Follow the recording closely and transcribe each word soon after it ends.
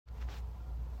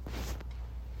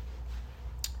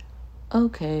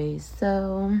Okay,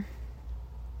 so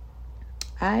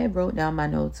I wrote down my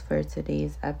notes for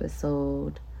today's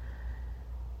episode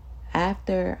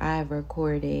after I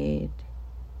recorded,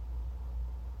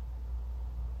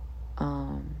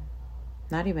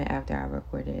 not even after I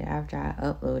recorded it, after I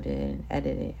uploaded and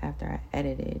edited, after I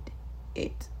edited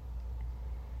it,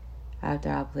 after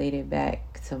I played it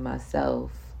back to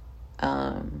myself,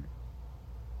 after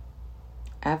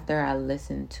I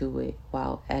listened to it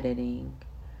while editing,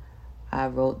 I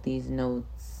wrote these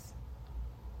notes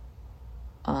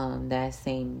that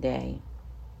same day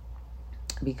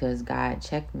because God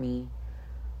checked me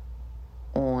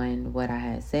on what I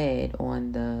had said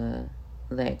on the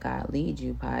Let God Lead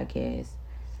You podcast,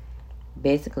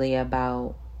 basically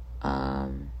about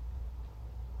how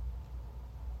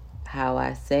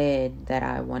I said that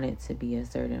I wanted to be a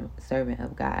certain servant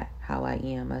of God, how I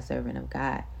am a servant of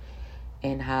God,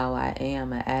 and how I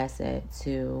am an asset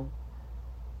to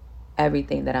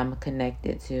everything that I'm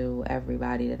connected to,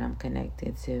 everybody that I'm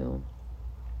connected to.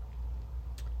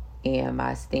 And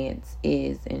my stance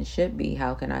is and should be,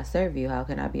 how can I serve you? How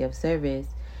can I be of service?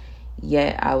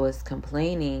 Yet I was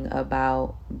complaining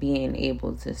about being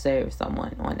able to serve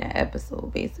someone on that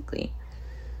episode, basically.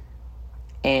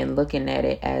 And looking at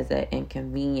it as an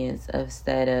inconvenience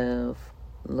instead of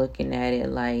looking at it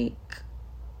like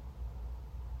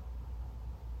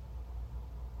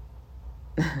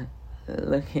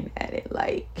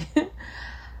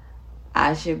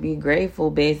I should be grateful,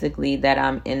 basically, that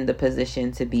I'm in the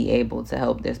position to be able to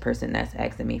help this person that's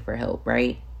asking me for help,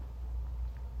 right?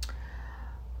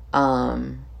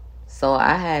 So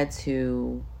I had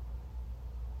to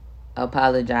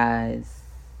apologize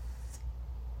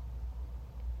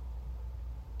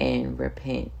and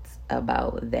repent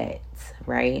about that,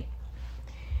 right?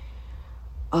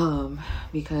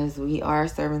 Because we are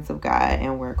servants of God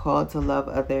and we're called to love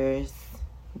others.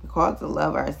 We're called to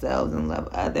love ourselves and love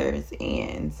others.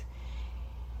 And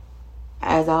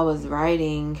as I was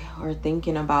writing or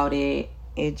thinking about it,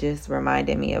 it just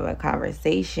reminded me of a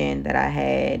conversation that I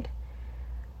had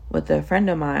with a friend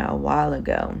of mine a while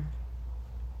ago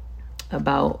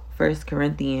about 1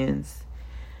 Corinthians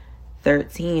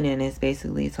 13, and it's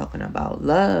basically talking about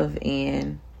love,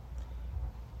 and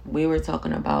we were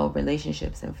talking about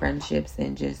relationships and friendships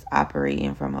and just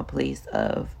operating from a place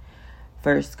of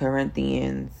 1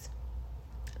 Corinthians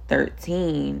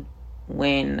 13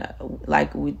 when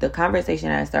the conversation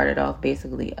had started off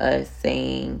basically us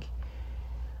saying,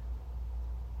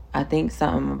 I think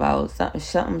something about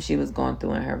something she was going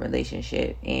through in her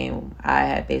relationship, and I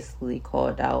had basically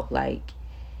called out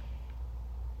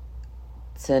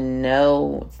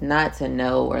not to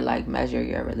know or measure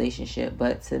your relationship,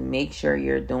 but to make sure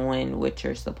you're doing what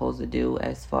you're supposed to do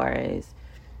as far as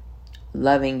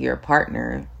loving your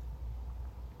partner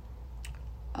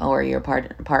or your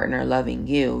partner loving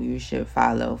you. You should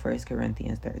follow 1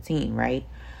 Corinthians 13, right?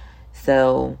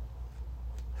 So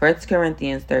 1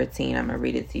 Corinthians 13, I'm going to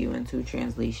read it to you in two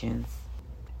translations,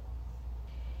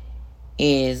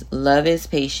 is love is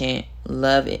patient,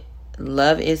 love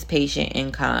is patient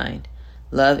and kind.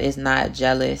 Love is not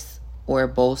jealous or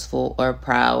boastful or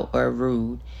proud or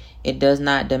rude. It does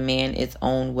not demand its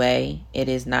own way. It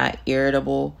is not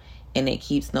irritable, and it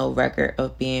keeps no record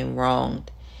of being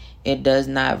wronged. It does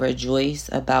not rejoice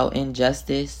about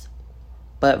injustice,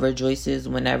 but rejoices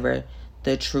whenever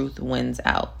the truth wins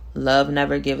out. Love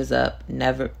never gives up,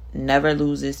 never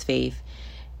loses faith,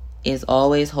 is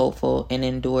always hopeful, and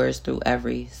endures through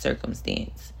every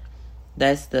circumstance.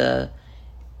 That's the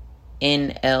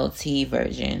NLT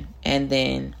version. And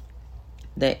then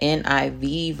the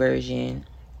NIV version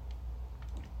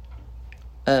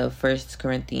of 1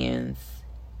 Corinthians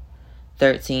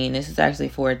 13. This is actually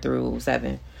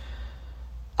 4-7.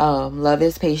 Love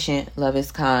is patient. Love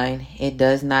is kind. It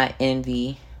does not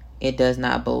envy. It does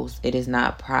not boast. It is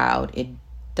not proud. It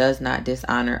does not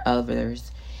dishonor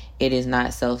others. It is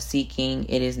not self-seeking.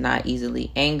 It is not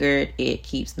easily angered. It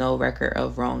keeps no record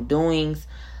of wrongdoings.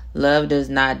 Love does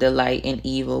not delight in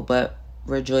evil, but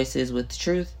rejoices with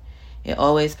truth. It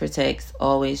always protects,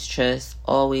 always trusts,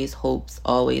 always hopes,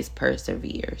 always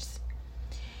perseveres.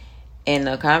 And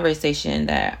the conversation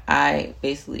that I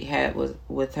basically had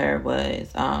with her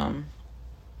was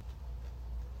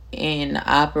in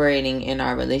operating in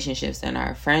our relationships and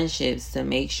our friendships to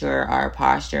make sure our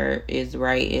posture is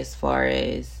right as far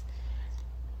as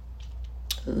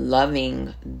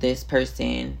loving this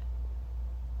person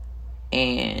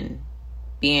and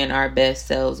being our best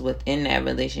selves within that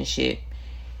relationship,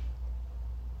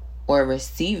 or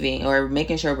receiving, or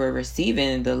making sure we're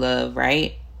receiving the love,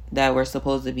 right, that we're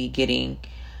supposed to be getting.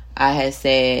 I had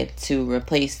said to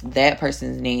replace that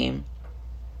person's name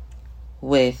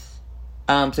with,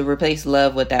 to replace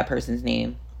love with that person's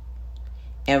name,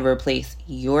 and replace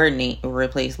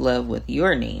love with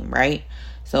your name, right?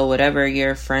 So whatever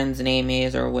your friend's name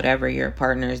is or whatever your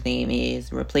partner's name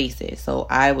is, replace it. So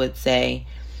I would say,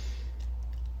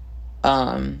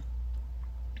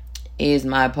 is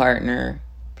my partner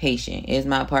patient? Is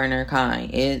my partner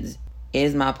kind? Is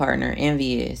my partner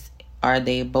envious? Are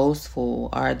they boastful?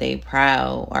 Are they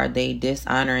proud? Are they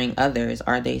dishonoring others?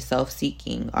 Are they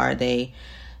self-seeking? Are they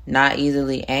not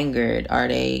easily angered? Are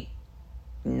they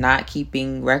not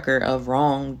keeping record of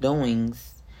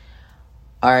wrongdoings?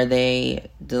 Are they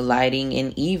delighting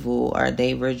in evil? Are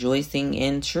they rejoicing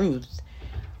in truth?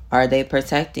 Are they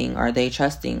protecting? Are they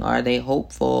trusting? Are they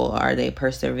hopeful? Are they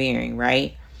persevering,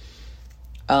 right?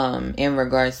 In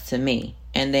regards to me.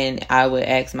 And then I would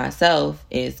ask myself,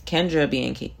 is Kendra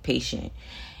being patient?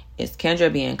 Is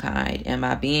Kendra being kind? Am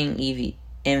I being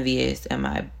envious? Am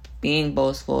I being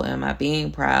boastful? Am I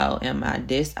being proud? Am I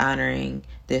dishonoring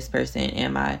this person?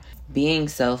 Am I being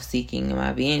self-seeking? Am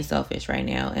I being selfish right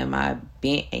now? Am I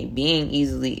being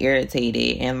easily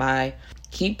irritated? Am I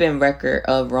keeping record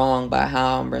of wrong by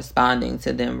how I'm responding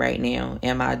to them right now?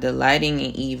 Am I delighting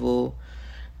in evil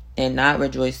and not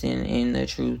rejoicing in the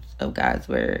truth of God's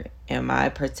word? Am I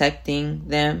protecting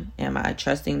them? Am I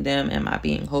trusting them? Am I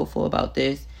being hopeful about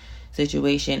this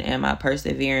situation? Am I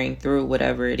persevering through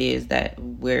whatever it is that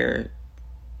we're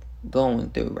going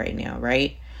through right now,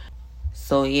 right?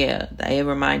 So yeah, it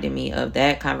reminded me of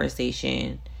that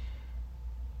conversation.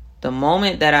 The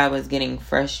moment that I was getting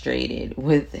frustrated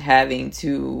with having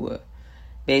to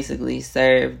basically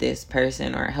serve this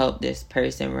person or help this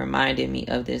person reminded me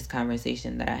of this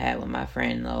conversation that I had with my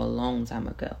friend a long time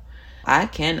ago. I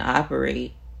can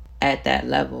operate at that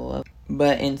level,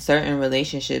 but in certain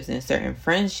relationships and certain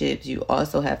friendships, you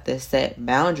also have to set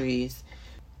boundaries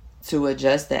to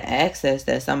adjust the access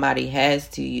that somebody has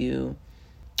to you,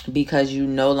 because you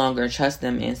no longer trust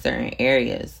them in certain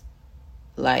areas,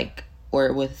 like,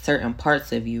 or with certain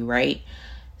parts of you, right?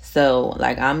 So,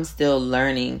 like, I'm still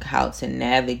learning how to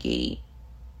navigate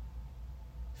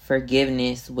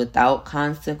forgiveness without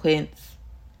consequence,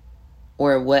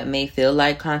 or what may feel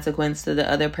like consequence to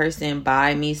the other person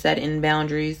by me setting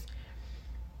boundaries.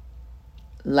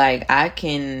 Like,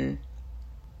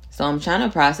 so I'm trying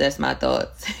to process my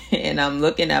thoughts and I'm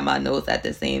looking at my notes at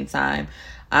the same time.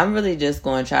 I'm really just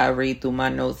going to try to read through my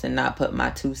notes and not put my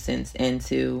 2 cents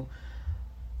into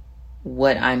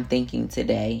what I'm thinking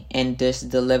today, and just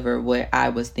deliver what I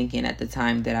was thinking at the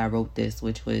time that I wrote this,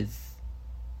 which was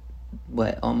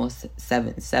almost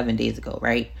seven days ago,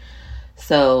 right?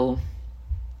 So,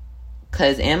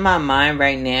 because in my mind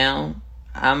right now,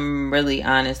 I'm really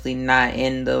honestly not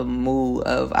in the mood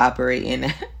of operating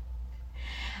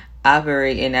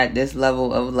at this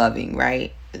level of loving,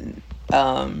 right?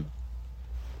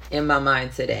 In my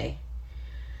mind today.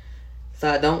 So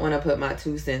I don't want to put my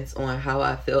 2 cents on how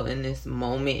I feel in this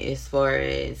moment as far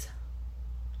as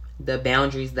the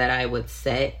boundaries that I would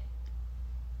set.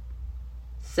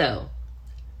 So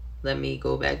let me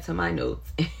go back to my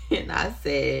notes. And I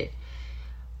said,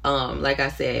 like I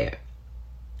said,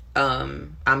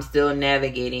 I'm still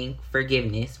navigating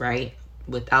forgiveness, right?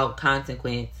 Without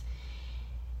consequence,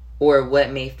 or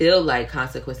what may feel like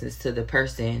consequences to the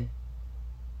person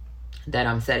that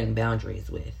I'm setting boundaries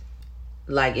with.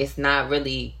 Like, it's not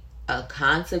really a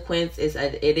consequence.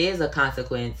 It is a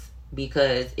consequence,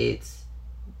 because it's,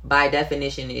 by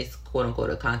definition, it's quote unquote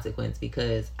a consequence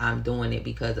because I'm doing it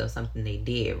because of something they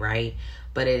did, right?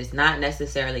 But it's not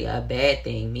necessarily a bad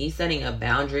thing. Me setting a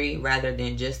boundary rather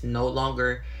than just no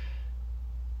longer,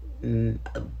 I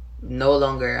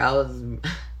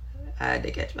had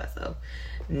to catch myself.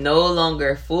 No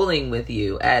longer fooling with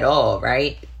you at all,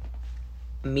 right?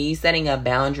 Me setting a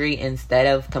boundary instead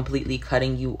of completely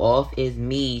cutting you off is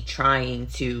me trying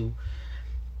to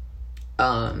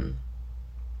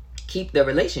keep the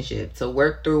relationship, to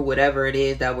work through whatever it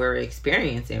is that we're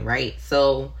experiencing, right?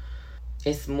 So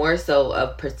it's more so a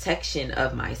protection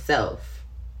of myself.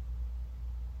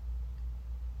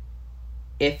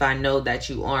 If I know that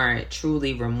you aren't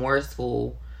truly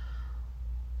remorseful,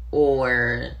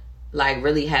 or like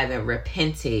really haven't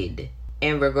repented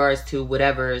in regards to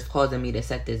whatever is causing me to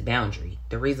set this boundary.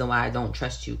 The reason why I don't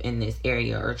trust you in this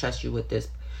area, or trust you with this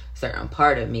certain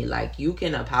part of me. Like, you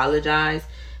can apologize.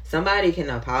 Somebody can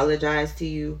apologize to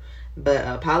you, but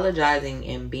apologizing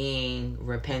and being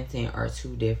repentant are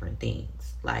two different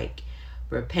things. Like,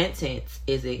 repentance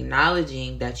is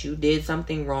acknowledging that you did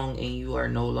something wrong and you are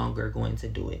no longer going to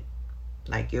do it.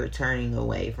 Like, you're turning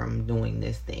away from doing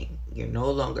this thing. You're no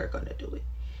longer going to do it.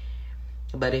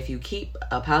 But if you keep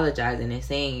apologizing and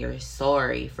saying you're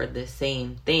sorry for the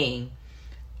same thing,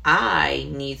 I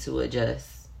need to adjust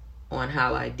on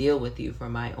how I deal with you for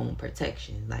my own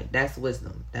protection. Like, that's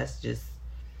wisdom. That's just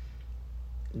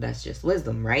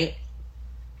wisdom, right?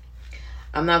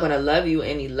 I'm not going to love you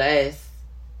any less,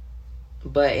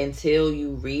 but until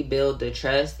you rebuild the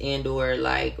trust and or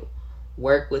like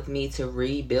work with me to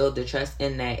rebuild the trust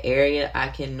in that area, I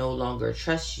can no longer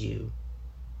trust you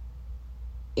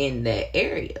in that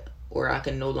area. Or I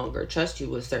can no longer trust you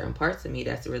with certain parts of me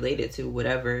that's related to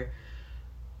whatever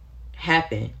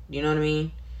happened. You know what I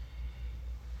mean?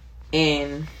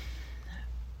 And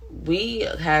we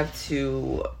have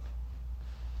to...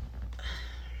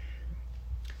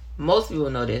 Most people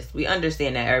know this. We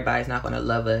understand that everybody's not going to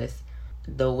love us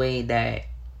the way that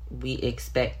we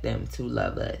expect them to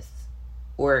love us.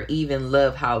 Or even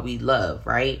love how we love,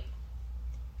 right?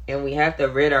 And we have to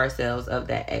rid ourselves of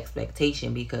that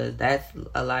expectation, because that's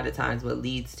a lot of times what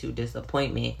leads to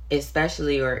disappointment.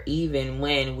 Especially or even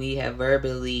when we have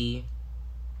verbally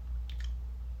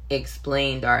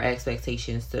explained our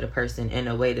expectations to the person in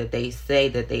a way that they say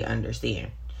that they understand.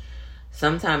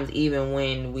 Sometimes even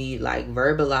when we like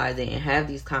verbalize it and have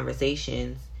these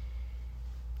conversations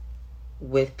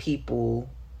with people,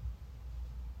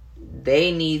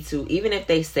 they need to, even if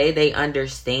they say they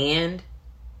understand,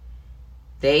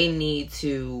 they need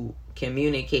to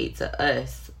communicate to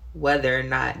us whether or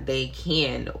not they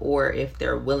can, or if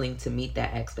they're willing to meet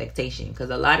that expectation. Because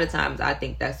a lot of times I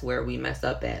think that's where we mess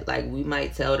up at. Like, we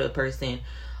might tell the person,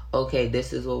 okay,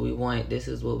 this is what we want, this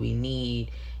is what we need,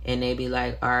 and they be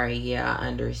like, all right, yeah, I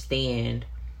understand.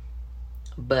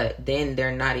 But then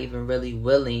they're not even really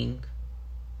willing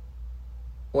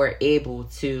or able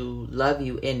to love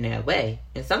you in that way.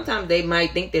 And sometimes they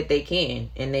might think that they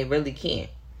can, and they really can't.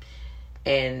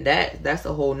 And that's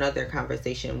a whole nother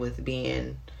conversation with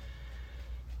being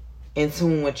in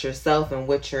tune with yourself and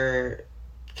what you're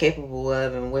capable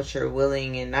of and what you're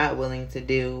willing and not willing to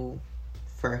do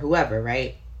for whoever,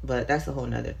 right? But that's a whole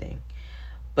nother thing.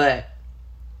 But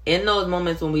in those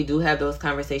moments when we do have those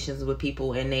conversations with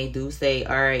people and they do say,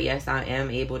 all right, yes, I am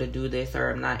able to do this,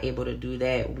 or I'm not able to do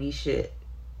that, we should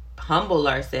humble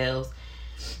ourselves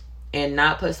and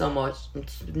not put so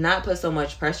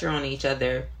much pressure on each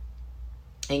other,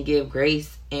 and give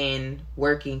grace in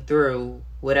working through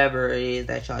whatever it is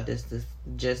that y'all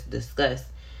just discussed,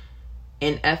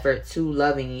 in effort to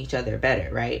loving each other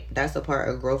better, right? That's a part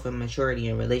of growth and maturity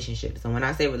in relationships. And when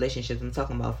I say relationships, I'm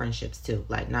talking about friendships too.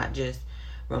 Like, not just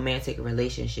romantic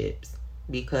relationships,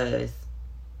 because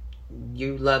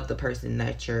you love the person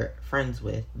that you're friends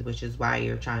with, which is why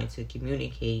you're trying to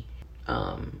communicate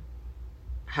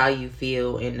how you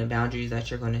feel and the boundaries that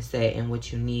you're going to set and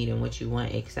what you need and what you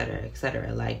want, etc.,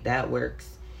 etc. Like, that works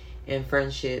in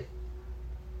friendship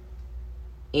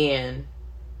and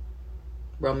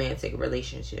romantic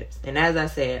relationships. And as I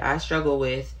said, I struggle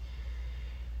with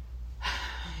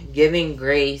giving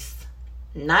grace.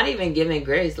 Not even giving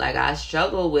grace. Like, I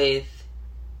struggle with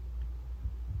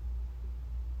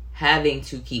having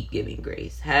to keep giving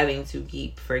grace, having to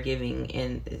keep forgiving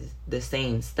in the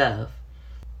same stuff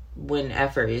when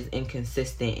effort is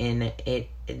inconsistent, and it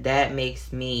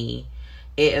affects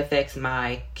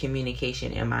my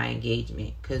communication and my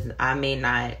engagement, because I may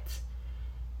not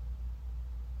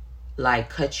like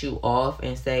cut you off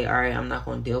and say, all right, I'm not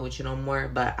going to deal with you no more,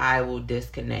 but I will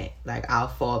disconnect. Like, I'll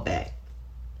fall back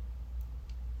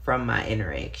from my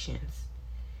interactions,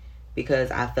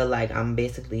 because I feel like I'm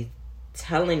basically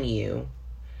telling you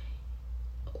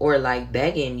or like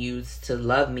begging you to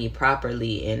love me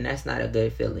properly, and that's not a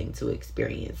good feeling to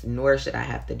experience, nor should I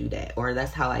have to do that. Or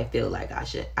that's how I feel like I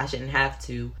shouldn't have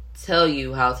to tell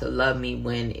you how to love me,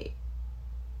 when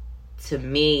to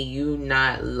me, you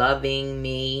not loving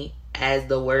me as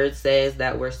the word says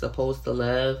that we're supposed to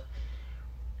love,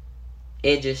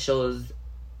 it just shows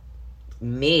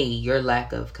me your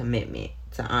lack of commitment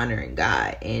to honoring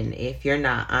God. And if you're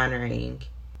not honoring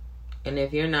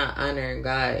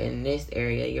God in this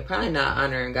area, you're probably not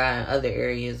honoring God in other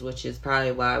areas, which is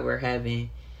probably why we're having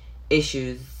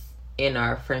issues in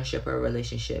our friendship or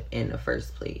relationship in the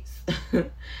first place.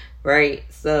 Right?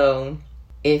 So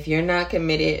if you're not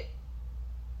committed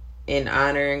in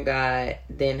honoring God,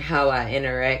 then how I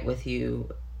interact with you,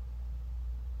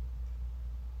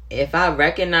 if I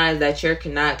recognize that you're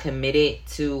not committed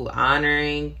to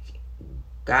honoring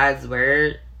God's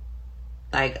word,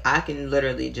 like, I can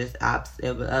literally just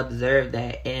observe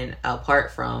that, and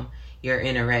apart from your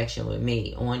interaction with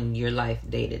me on your life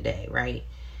day to day, right?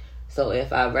 So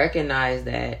if I recognize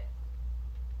that,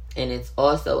 and it's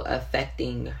also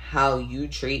affecting how you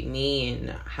treat me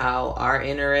and how our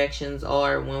interactions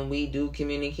are when we do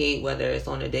communicate, whether it's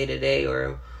on a day to day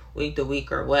or week to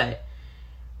week or what,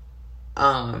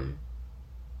 how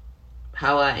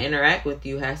I interact with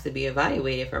you has to be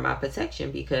evaluated for my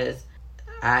protection, because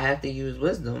I have to use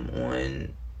wisdom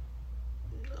on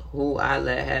who I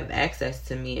let have access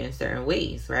to me in certain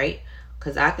ways, right?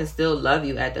 Because I can still love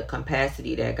you at the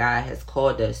capacity that God has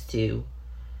called us to,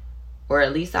 or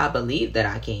at least I believe that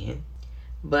I can.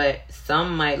 But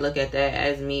some might look at that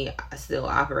as me still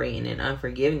operating in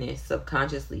unforgiveness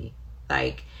subconsciously.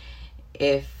 Like,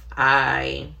 if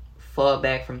I fall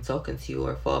back from talking to you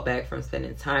or fall back from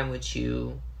spending time with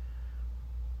you,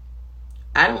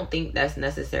 I don't think that's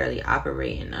necessarily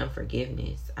operating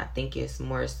unforgiveness. I think it's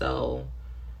more so,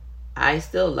 I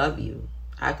still love you.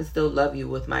 I could still love you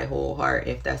with my whole heart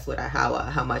if that's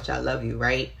how much I love you,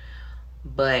 right?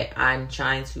 But I'm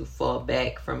trying to fall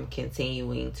back from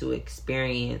continuing to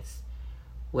experience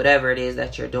whatever it is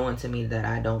that you're doing to me that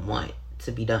I don't want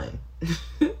to be done.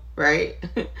 Right?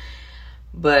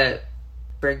 But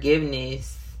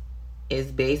forgiveness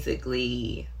is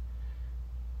basically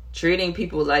treating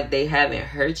people like they haven't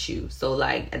hurt you. So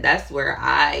like, that's where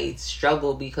I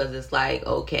struggle, because it's like,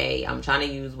 okay, I'm trying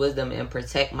to use wisdom and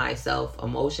protect myself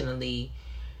emotionally,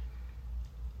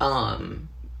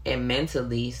 and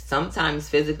mentally, sometimes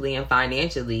physically and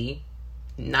financially.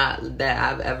 Not that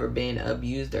I've ever been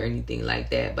abused or anything like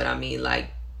that, but I mean,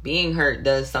 like, being hurt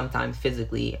does sometimes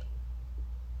physically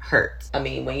hurt. I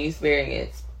mean, when you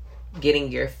experience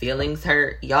getting your feelings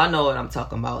hurt, y'all know what I'm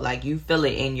talking about. Like, you feel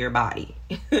it in your body.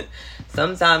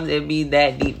 Sometimes it be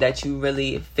that deep that you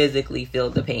really physically feel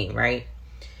the pain, right?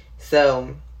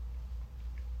 So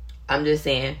I'm just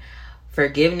saying,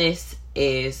 forgiveness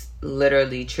is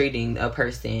literally treating a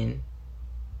person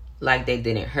like they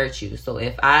didn't hurt you. So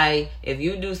if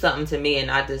you do something to me and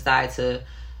I decide to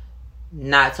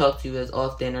not talk to you as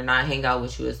often or not hang out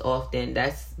with you as often,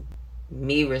 that's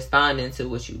me responding to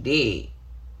what you did.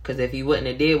 Because if you wouldn't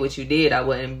have did what you did, I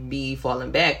wouldn't be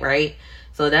falling back, right?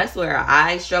 So that's where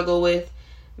I struggle with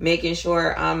making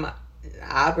sure I'm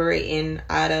operating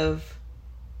out of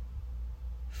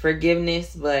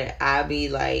forgiveness. But I be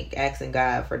like asking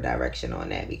God for direction on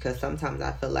that, because sometimes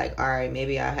I feel like, all right,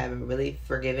 maybe I haven't really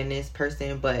forgiven this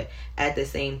person, but at the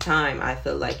same time I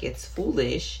feel like it's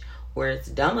foolish or it's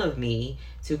dumb of me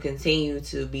to continue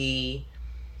to be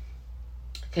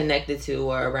connected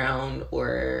to or around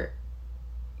or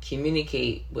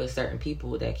communicate with certain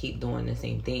people that keep doing the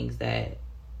same things that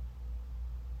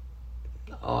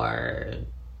are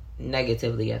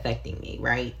negatively affecting me,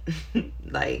 right?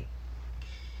 Like,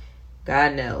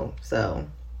 God knows. So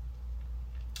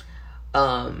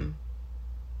so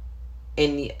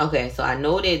I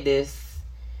noted this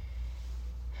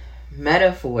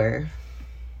metaphor.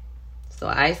 So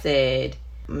I said,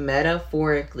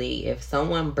 metaphorically, if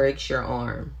someone breaks your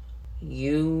arm,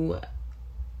 you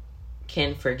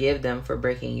can forgive them for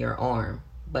breaking your arm,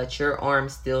 but your arm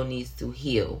still needs to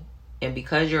heal. And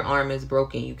because your arm is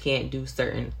broken, you can't do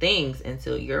certain things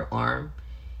until your arm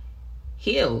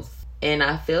heals. And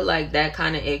I feel like that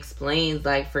kind of explains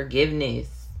like forgiveness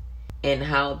and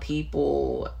how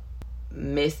people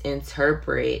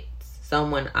misinterpret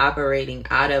someone operating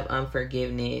out of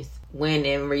unforgiveness when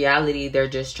in reality they're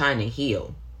just trying to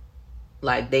heal.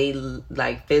 Like, they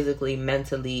like physically,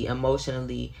 mentally,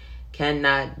 emotionally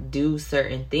cannot do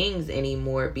certain things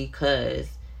anymore because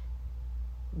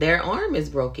their arm is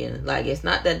broken. Like, it's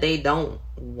not that they don't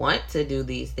want to do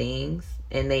these things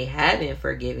and they haven't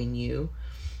forgiven you.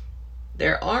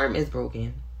 Their arm is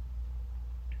broken.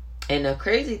 And the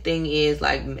crazy thing is,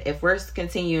 like, if we're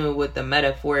continuing with the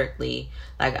metaphorically,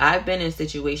 like, I've been in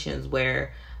situations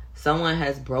where someone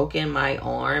has broken my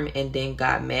arm and then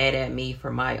got mad at me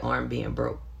for my arm being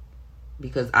broke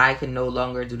because I can no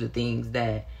longer do the things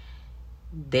that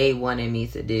they wanted me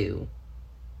to do,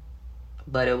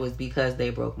 but it was because they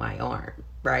broke my arm,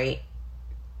 right?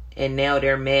 And now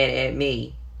they're mad at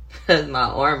me because my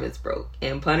arm is broke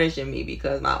and punishing me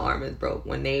because my arm is broke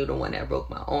when they were the one that broke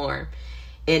my arm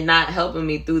and not helping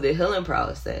me through the healing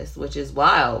process, which is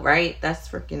wild, right? That's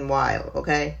freaking wild,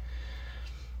 okay?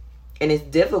 And it's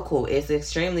difficult. It's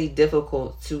extremely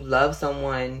difficult to love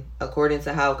someone according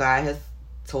to how God has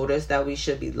told us that we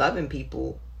should be loving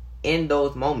people in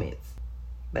those moments.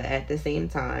 But at the same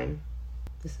time,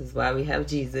 this is why we have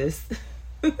Jesus.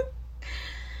 Because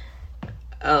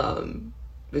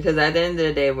at the end of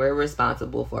the day, we're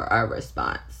responsible for our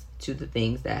response to the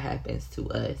things that happens to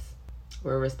us.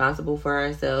 We're responsible for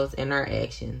ourselves and our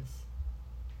actions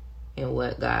and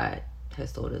what God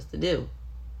has told us to do.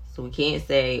 So we can't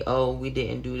say, oh, we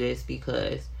didn't do this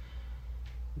because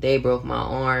they broke my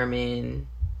arm and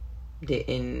we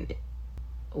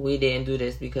didn't do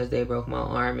this because they broke my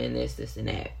arm and this and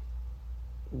that.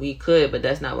 we could, but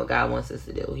that's not what God wants us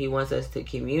to do. He wants us to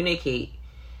communicate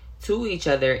to each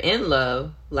other in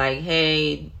love, like,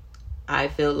 hey, I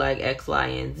feel like X, Y,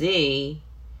 and Z,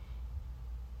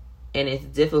 and it's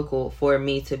difficult for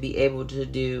me to be able to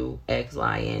do X,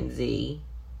 Y, and Z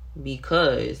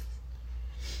because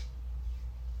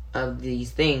of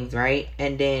these things, right?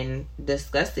 And then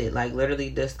discuss it, like literally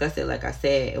discuss it. Like I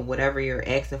said, whatever you're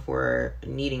asking for,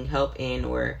 needing help in,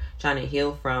 or trying to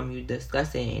heal from, you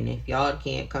discuss it. And if y'all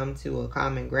can't come to a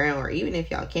common ground, or even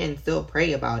if y'all can, still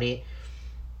pray about it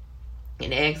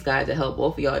and ask God to help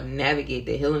both of y'all navigate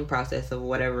the healing process of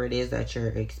whatever it is that you're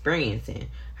experiencing,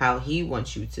 how He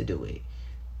wants you to do it,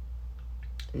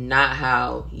 not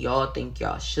how y'all think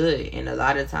y'all should. And a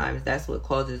lot of times that's what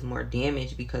causes more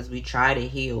damage, because we try to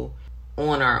heal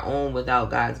on our own without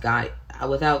God's guidance,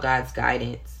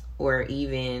 or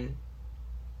even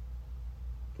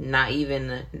not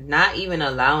even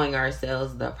allowing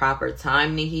ourselves the proper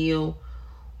time to heal,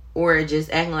 or just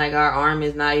acting like our arm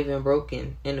is not even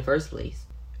broken in the first place.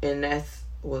 And that's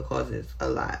what causes a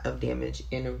lot of damage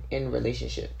in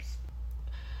relationships.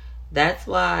 That's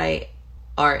why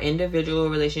our individual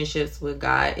relationships with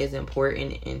God is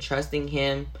important, and trusting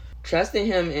Him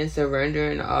and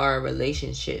surrendering our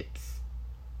relationships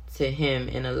to Him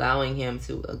and allowing Him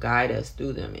to guide us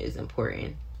through them is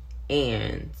important.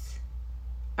 And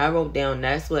I wrote down,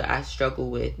 that's what I struggle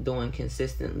with doing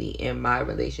consistently in my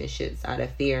relationships, out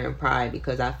of fear and pride,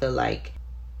 because I feel like,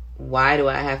 why do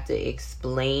I have to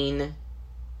explain?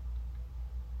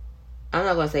 I'm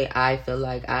not going to say I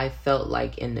felt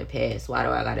like in the past, why do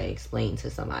I got to explain to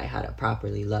somebody how to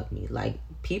properly love me? Like,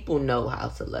 people know how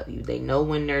to love you. They know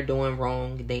when they're doing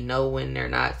wrong. They know when they're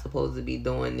not supposed to be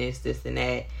doing this, and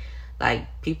that.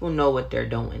 Like, people know what they're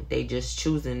doing. They just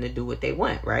choosing to do what they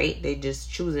want, right? They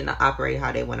just choosing to operate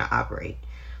how they want to operate.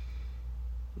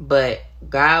 But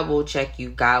God will check you.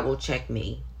 God will check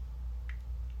me.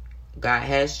 God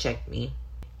has checked me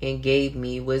and gave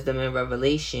me wisdom and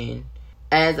revelation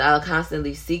as I'll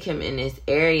constantly seek Him in this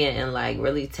area and like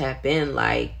really tap in,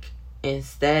 like,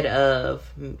 instead of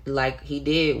like He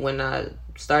did when I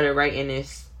started writing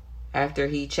this after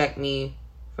He checked me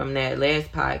from that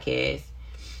last podcast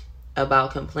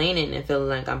about complaining and feeling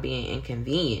like I'm being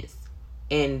inconvenienced,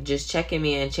 and just checking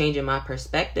me and changing my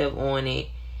perspective on it.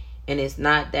 And it's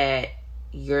not that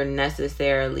you're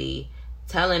necessarily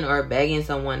telling or begging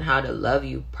someone how to love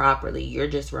you properly. You're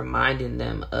just reminding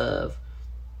them of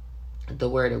the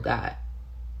Word of God.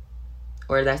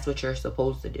 Or that's what you're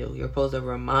supposed to do. You're supposed to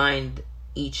remind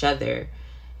each other,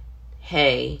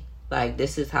 hey, like,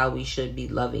 this is how we should be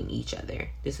loving each other.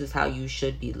 This is how you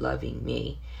should be loving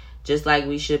me. Just like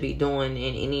we should be doing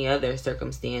in any other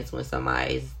circumstance when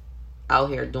somebody's out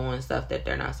here doing stuff that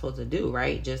they're not supposed to do,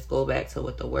 right? Just go back to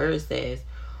what the Word says.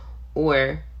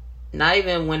 Or not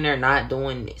even when they're not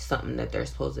doing something that they're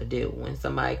supposed to do. When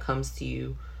somebody comes to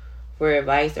you for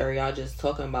advice, or y'all just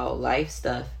talking about life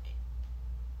stuff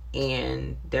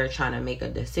and they're trying to make a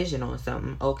decision on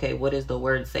something. Okay, what does the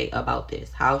Word say about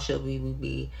this? How should we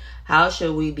be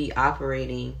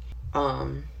operating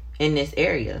in this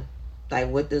area? Like,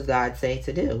 what does God say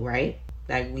to do, right?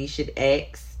 Like, we should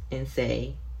ask and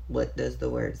say, what does the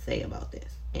Word say about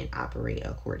this? And operate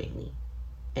accordingly.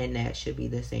 And that should be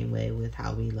the same way with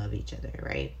how we love each other,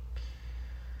 right?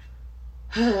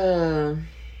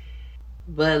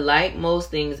 But like most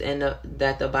things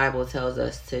that the Bible tells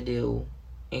us to do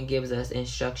and gives us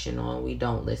instruction on, we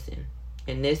don't listen.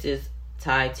 And this is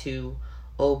tied to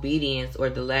obedience, or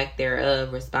the lack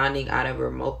thereof, responding out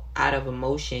of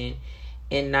emotion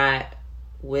and not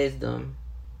wisdom.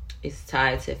 It's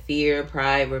tied to fear,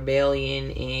 pride,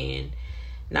 rebellion, and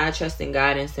not trusting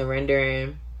God and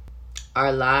surrendering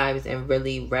our lives and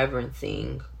really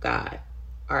reverencing God.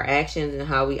 Our actions and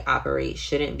how we operate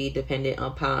shouldn't be dependent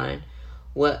upon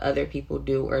what other people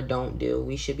do or don't do.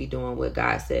 We should be doing what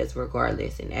God says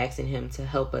regardless, and asking Him to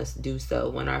help us do so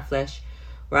when our flesh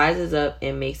rises up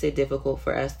and makes it difficult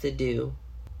for us to do.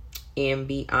 And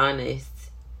be honest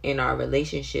in our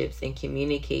relationships and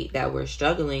communicate that we're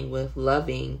struggling with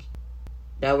loving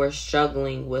that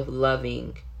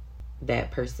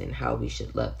person how we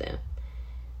should love them,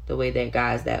 the way that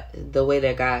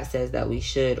God says that we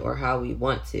should, or how we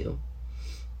want to.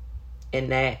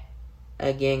 And that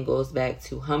again goes back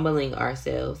to humbling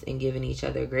ourselves and giving each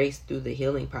other grace through the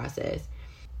healing process.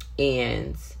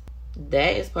 And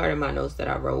that is part of my notes that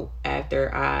I wrote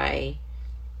after I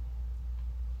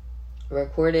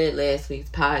recorded last week's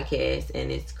podcast.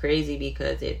 And it's crazy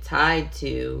because it tied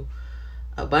to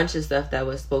a bunch of stuff that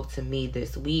was spoke to me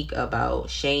this week about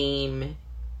shame,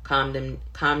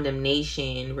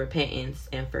 condemnation, repentance,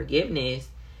 and forgiveness.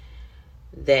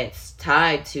 that's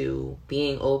tied to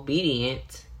being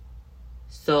obedient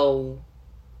so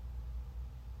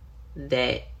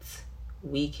that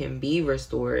we can be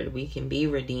restored, we can be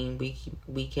redeemed,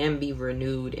 we can be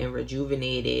renewed and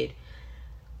rejuvenated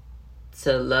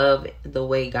to love the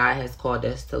way God has called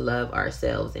us to love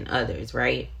ourselves and others,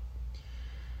 right?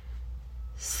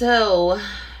 So,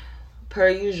 per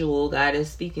usual, God is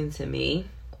speaking to me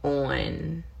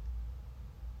on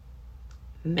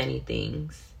many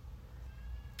things.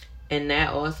 And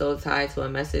that also tied to a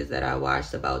message that I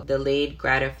watched about delayed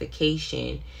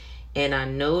gratification. And I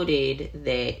noted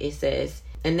that it says,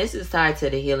 and this is tied to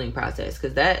the healing process,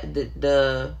 because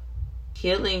the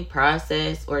healing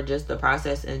process, or just the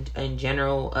process in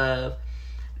general of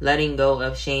letting go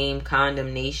of shame,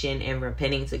 condemnation, and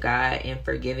repenting to God and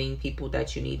forgiving people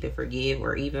that you need to forgive,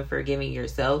 or even forgiving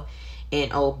yourself,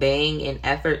 and obeying an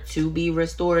effort to be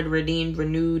restored, redeemed,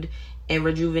 renewed, and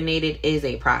rejuvenated is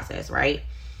a process, right?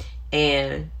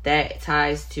 And that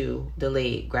ties to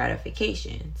delayed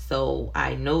gratification. So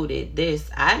I noted this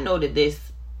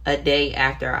a day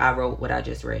after I wrote what I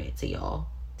just read to y'all.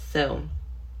 So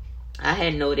I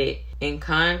had noted, in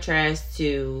contrast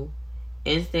to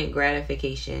instant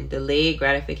gratification, delayed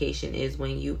gratification is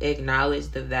when you acknowledge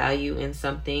the value in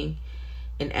something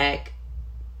and act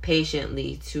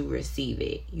patiently to receive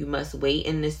it. You must wait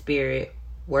in the spirit,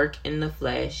 work in the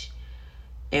flesh,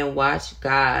 and watch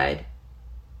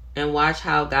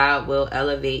how God will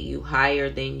elevate you higher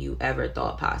than you ever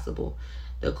thought possible.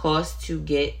 The cost to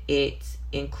get it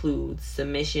includes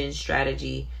submission,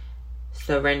 strategy,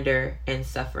 surrender, and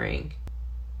suffering.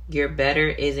 Your better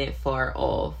isn't far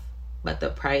off, but the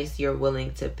price you're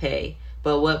willing to pay.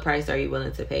 But what price are you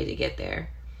willing to pay to get there?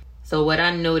 So what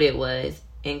I noted was,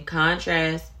 in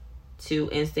contrast to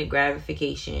instant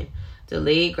gratification,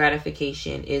 delayed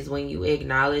gratification is when you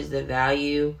acknowledge the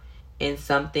value in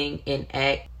something and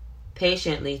act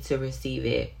patiently to receive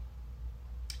it.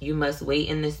 You must wait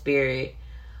in the spirit,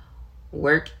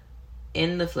 work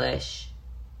in the flesh,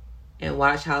 and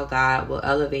watch how God will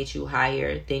elevate you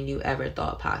higher than you ever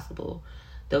thought possible.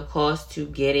 The cost to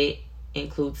get it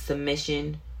includes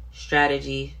submission,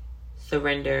 strategy,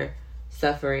 surrender,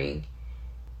 suffering.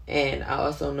 And I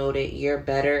also noted, your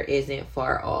better isn't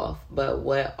far off, but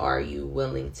what are you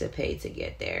willing to pay to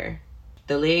get there?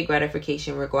 Delayed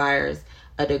gratification requires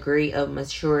a degree of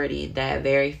maturity that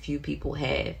very few people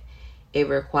have. It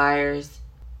requires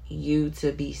you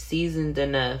to be seasoned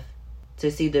enough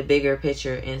to see the bigger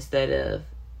picture instead of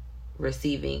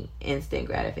receiving instant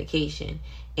gratification.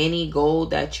 Any goal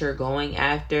that you're going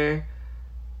after,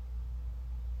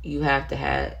 you have to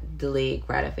have delayed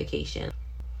gratification.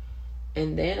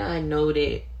 And then I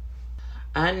noted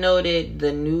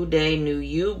the New Day, New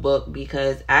You book,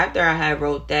 because after I had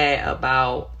wrote that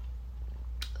about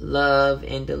love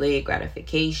and delayed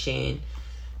gratification,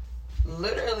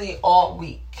 literally all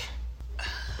week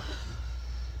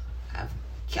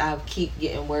I keep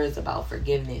getting words about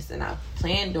forgiveness, and I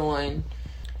planned on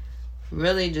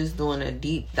really just doing a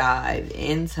deep dive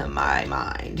into my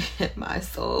mind, my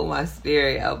soul, my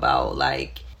spirit, about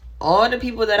like all the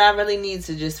people that I really need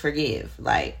to just forgive,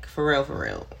 like for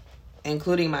real,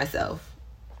 including myself.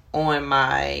 On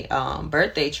my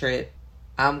birthday trip,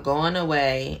 I'm going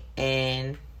away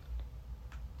and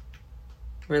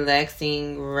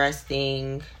relaxing,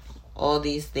 resting, all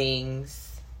these things.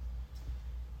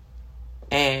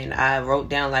 And I wrote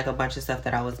down like a bunch of stuff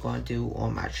that I was going to do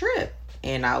on my trip.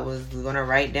 And I was going to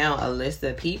write down a list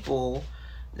of people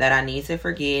that I need to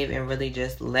forgive and really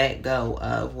just let go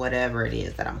of whatever it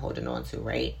is that I'm holding on to,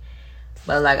 right?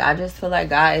 But like, I just feel like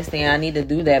God is saying I need to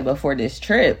do that before this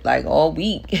trip, like all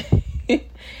week.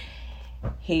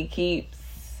 He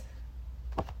keeps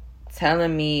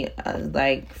telling me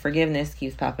like forgiveness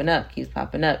keeps popping up.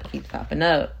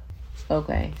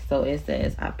 Okay, so it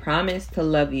says, I promise to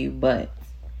love you, but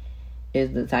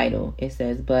is the title. It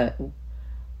says, but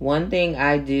one thing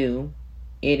I do,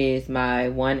 it is my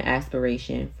one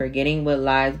aspiration, forgetting what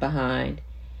lies behind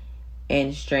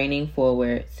and straining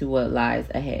forward to what lies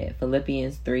ahead.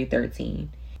 Philippians 3:13.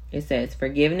 It says,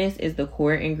 forgiveness is the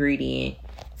core ingredient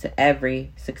to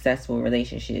every successful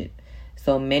relationship.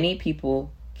 So many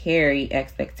people carry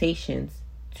expectations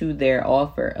to their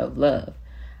offer of love.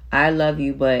 I love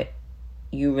you, but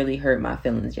you really hurt my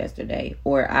feelings yesterday.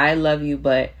 Or I love you,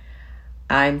 but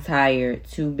I'm tired,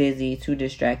 too busy, too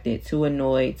distracted, too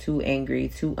annoyed, too angry,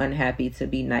 too unhappy to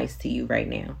be nice to you right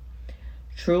now.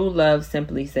 True love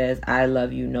simply says, I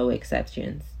love you, no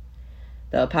exceptions.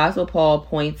 The Apostle Paul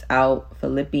points out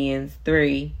Philippians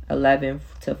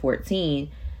 3:11-14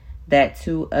 that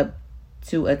to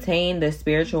attain the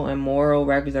spiritual and moral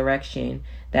resurrection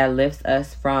that lifts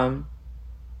us from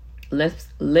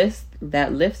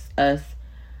lifts us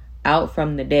out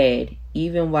from the dead,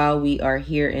 even while we are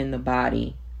here in the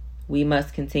body. We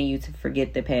must continue to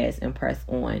forget the past and press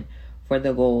on for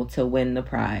the goal to win the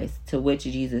prize to which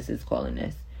Jesus is calling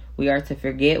us. We are to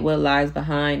forget what lies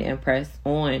behind and press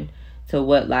on to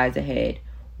what lies ahead.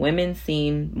 Women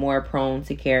seem more prone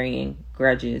to carrying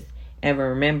grudges and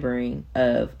remembering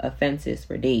of offenses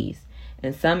for days,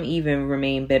 and some even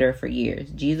remain bitter for years.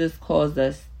 Jesus calls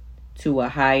us to a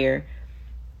higher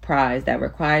prize that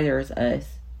requires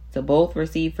us to both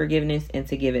receive forgiveness and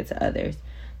to give it to others.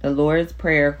 The Lord's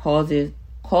Prayer calls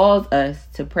us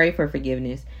to pray for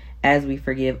forgiveness as we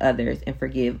forgive others, and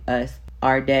forgive us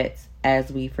our debts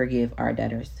as we forgive our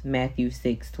debtors. Matthew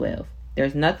 6:12.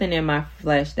 There's nothing in my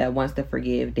flesh that wants to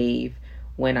forgive Dave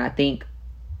when I think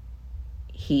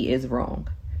he is wrong.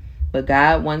 But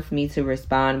God wants me to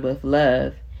respond with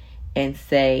love and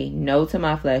say no to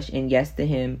my flesh and yes to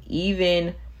him,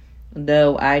 even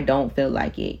though I don't feel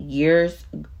like it. Years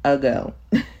ago,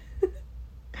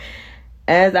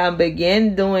 as I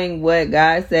began doing what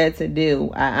God said to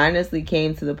do, I honestly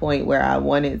came to the point where I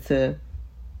wanted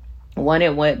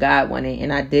what God wanted,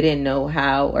 and I didn't know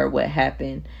how or what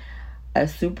happened. A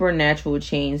supernatural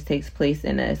change takes place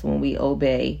in us when we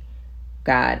obey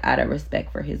God out of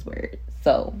respect for his word.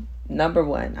 So, number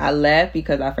one, I laughed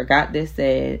because I forgot this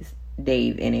says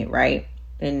Dave in it, right?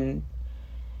 And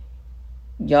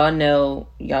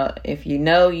if you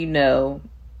know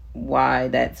why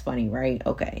that's funny, right?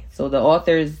 Okay. So the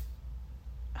author's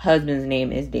husband's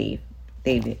name is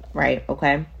David, right?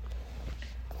 Okay.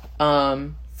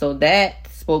 So that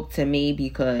spoke to me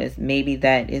because maybe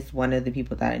that is one of the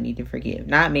people that I need to forgive.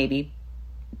 Not maybe,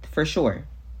 for sure.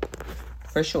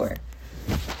 For sure.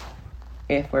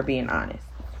 If we're being honest.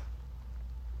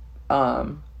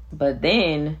 But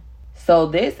then, so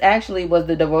this actually was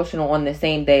the devotional on the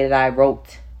same day that I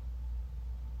wrote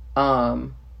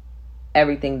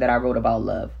everything that I wrote about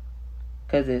love,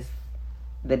 because it's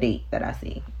the date that I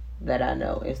see, that I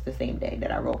know it's the same day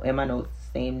that I wrote in my notes,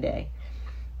 same day.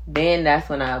 Then that's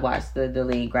when I watched the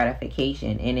delayed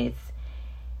gratification, and it's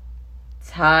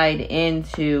tied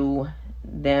into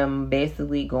them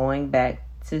basically going back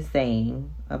to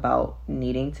saying about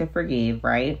needing to forgive,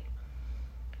 right?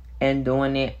 And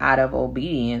doing it out of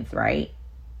obedience, right?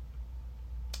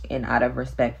 And out of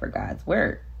respect for God's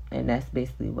word. And that's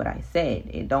basically what I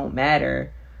said. It don't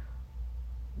matter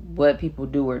what people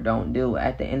do or don't do.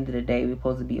 At the end of the day, we're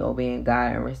supposed to be obeying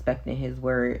God and respecting his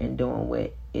word and doing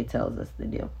what it tells us to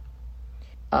do.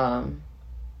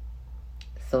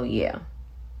 So yeah.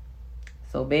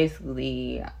 So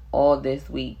basically, all this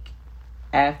week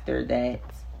after that,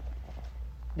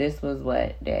 this was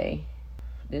what day?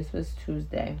 This was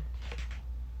Tuesday.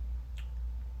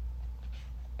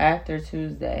 After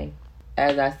Tuesday,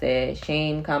 as I said,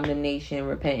 shame, condemnation,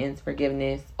 repentance,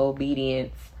 forgiveness,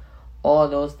 obedience, all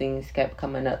those things kept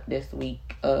coming up this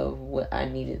week of what I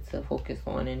needed to focus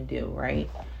on and do, right?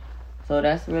 So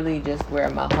that's really just where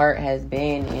my heart has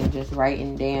been, and just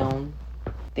writing down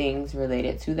things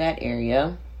related to that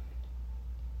area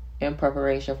in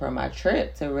preparation for my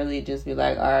trip, to really just be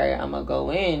like, all right, I'm going to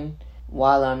go in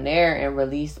while I'm there and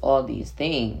release all these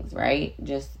things, right?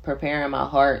 Just preparing my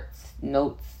heart's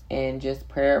notes and just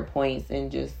prayer points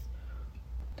and just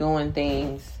doing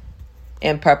things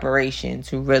in preparation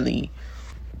to really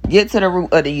get to the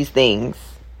root of these things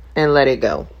and let it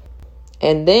go.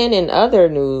 And then in other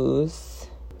news,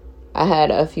 I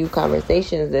had a few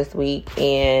conversations this week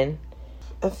and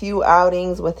a few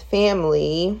outings with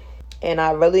family, and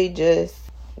I really just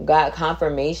got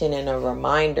confirmation and a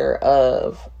reminder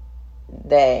of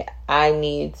that I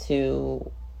need to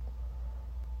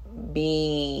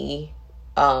be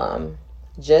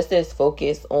just as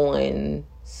focused on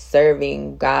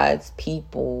serving God's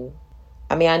people.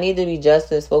 I mean, I need to be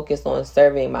just as focused on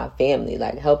serving my family,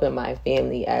 like helping my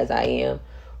family, as I am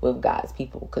with God's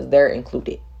people, because they're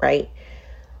included, right?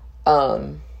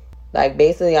 Like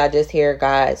basically I just hear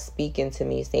God speaking to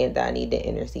me saying that I need to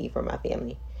intercede for my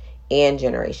family and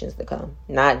generations to come,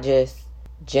 not just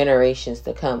generations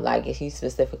to come. Like he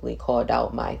specifically called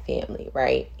out my family,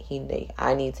 right?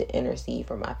 I need to intercede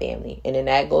for my family. And then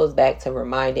that goes back to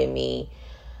reminding me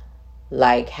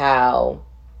like how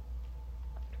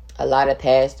a lot of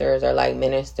pastors or like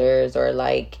ministers or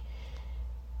like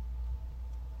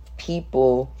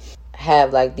people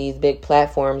have like these big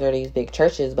platforms or these big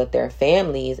churches, but their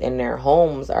families and their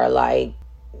homes are like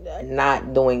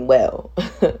not doing well.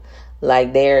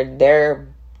 Like they're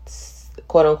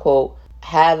quote unquote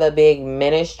have a big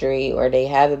ministry or they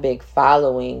have a big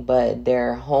following, but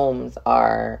their homes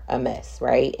are a mess,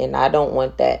 right? And I don't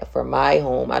want that for my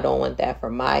home. I don't want that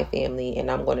for my family. And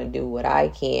I'm going to do what I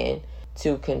can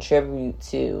to contribute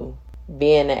to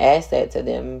being an asset to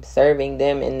them, serving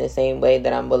them in the same way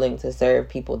that I'm willing to serve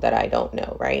people that I don't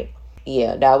know, right?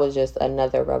 Yeah, that was just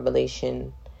another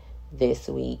revelation this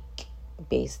week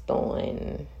based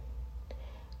on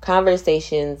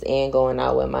conversations and going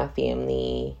out with my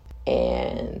family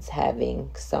and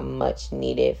having some much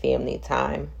needed family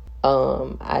time.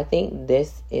 I think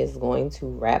this is going to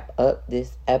wrap up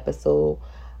this episode.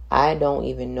 I don't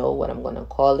even know what I'm going to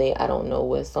call it. I don't know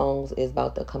what songs is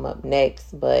about to come up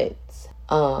next, but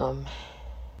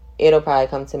it'll probably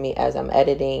come to me as I'm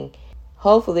editing.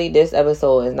 Hopefully this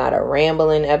episode is not a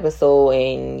rambling episode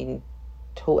and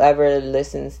whoever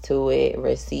listens to it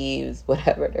receives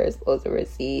whatever they're supposed to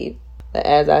receive. But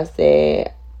as I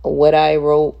said, what I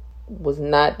wrote was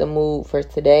not the mood for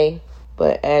today,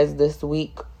 but as this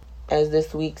week's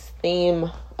theme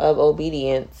of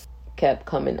obedience kept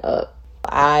coming up,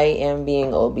 I am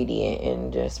being obedient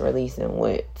and just releasing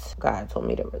what God told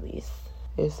me to release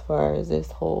as far as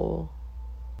this whole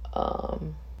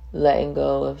letting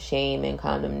go of shame and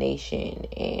condemnation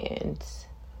and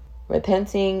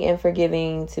repenting and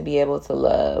forgiving to be able to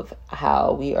love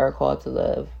how we are called to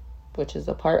love, which is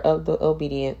a part of the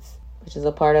obedience. Which is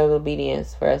a part of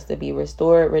obedience for us to be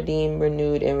restored, redeemed,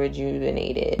 renewed, and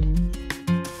rejuvenated.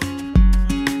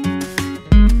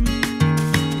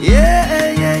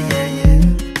 Yeah, yeah, yeah, yeah.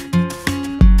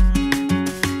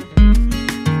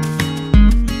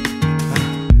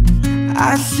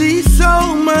 I see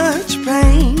so much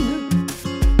pain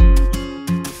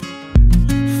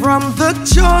from the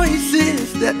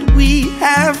choices that we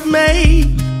have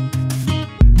made.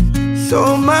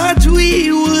 So much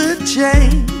we would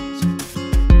change.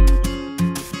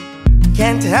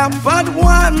 Can't help but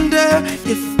wonder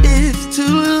if it's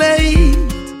too late.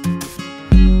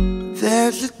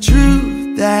 There's a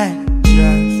truth that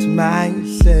just might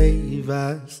save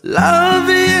us. Love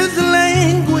is a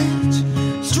language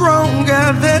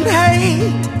stronger than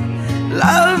hate.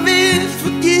 Love is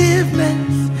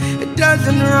forgiveness, it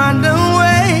doesn't run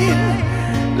away.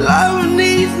 Love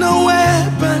needs no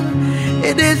weapon,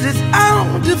 it is its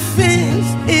own defense.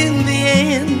 In the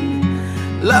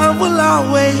end, love will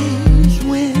always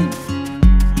win.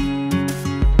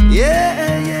 Yeah.